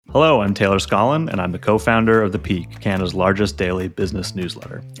Hello, I'm Taylor Scollin, and I'm the co-founder of The Peak, Canada's largest daily business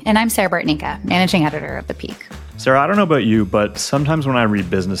newsletter. And I'm Sarah Bartnicka, managing editor of The Peak. Sarah, I don't know about you, but sometimes when I read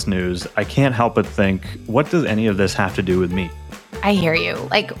business news, I can't help but think, what does any of this have to do with me? I hear you.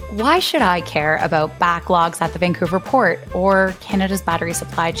 Like, why should I care about backlogs at the Vancouver port, or Canada's battery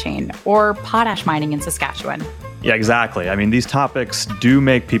supply chain, or potash mining in Saskatchewan? Yeah, exactly. I mean, these topics do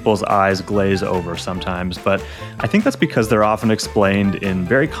make people's eyes glaze over sometimes, but I think that's because they're often explained in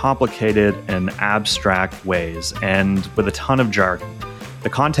very complicated and abstract ways and with a ton of jargon. The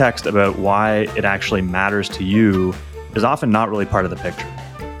context about why it actually matters to you is often not really part of the picture.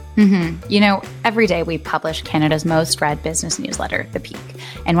 You know, every day we publish Canada's most read business newsletter, The Peak.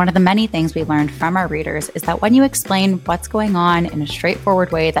 And one of the many things we learned from our readers is that when you explain what's going on in a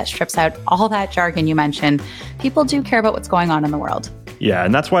straightforward way that strips out all that jargon you mentioned, people do care about what's going on in the world. Yeah,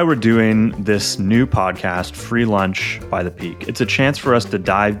 and that's why we're doing this new podcast, Free Lunch by The Peak. It's a chance for us to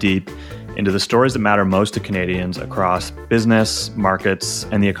dive deep into the stories that matter most to Canadians across business, markets,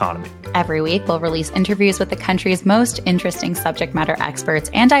 and the economy. Every week, we'll release interviews with the country's most interesting subject matter experts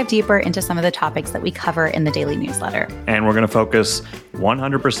and dive deeper into some of the topics that we cover in the daily newsletter. And we're going to focus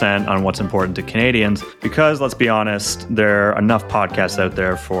 100% on what's important to Canadians because, let's be honest, there are enough podcasts out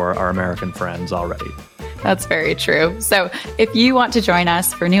there for our American friends already. That's very true. So if you want to join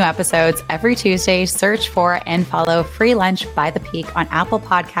us for new episodes every Tuesday, search for and follow Free Lunch by The Peak on Apple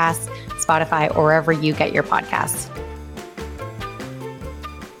Podcasts, Spotify, or wherever you get your podcasts.